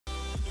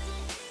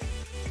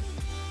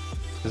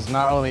is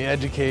not only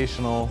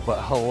educational,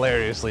 but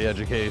hilariously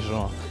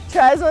educational.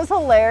 Trez was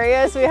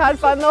hilarious. We had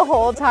fun the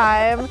whole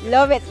time.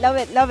 Love it, love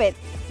it, love it.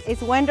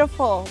 It's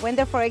wonderful,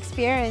 wonderful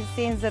experience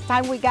since the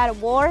time we got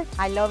aboard.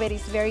 I love it,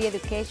 it's very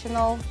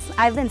educational.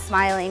 I've been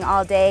smiling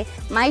all day.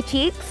 My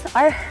cheeks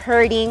are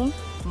hurting.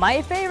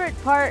 My favorite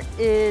part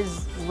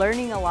is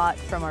learning a lot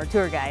from our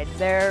tour guide.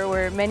 There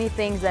were many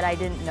things that I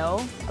didn't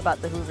know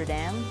about the Hoover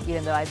Dam,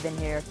 even though I've been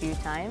here a few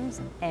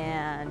times.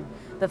 And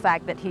the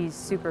fact that he's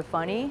super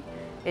funny,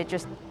 it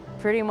just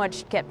pretty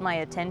much kept my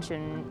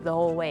attention the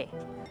whole way.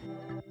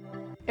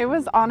 It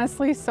was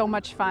honestly so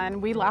much fun.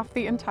 We laughed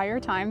the entire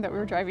time that we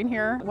were driving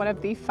here. One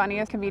of the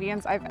funniest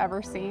comedians I've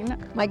ever seen.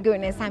 My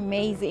goodness,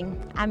 amazing,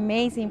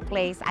 amazing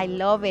place. I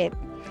love it.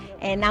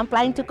 And I'm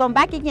planning to come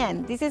back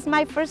again. This is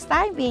my first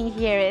time being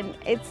here and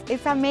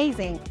it's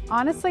amazing.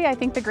 Honestly, I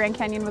think the Grand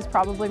Canyon was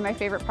probably my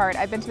favorite part.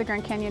 I've been to the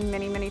Grand Canyon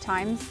many, many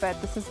times, but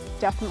this has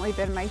definitely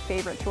been my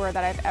favorite tour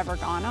that I've ever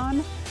gone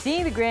on.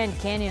 Seeing the Grand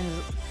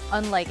Canyon's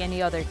unlike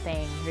any other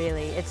thing,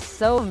 really. It's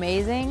so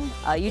amazing.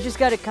 You just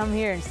got to come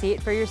here and see it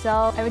for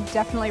yourself. I would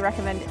definitely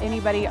recommend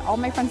anybody, all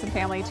my friends and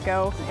family, to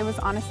go. It was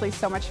honestly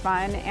so much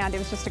fun, and it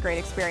was just a great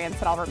experience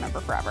that I'll remember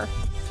forever.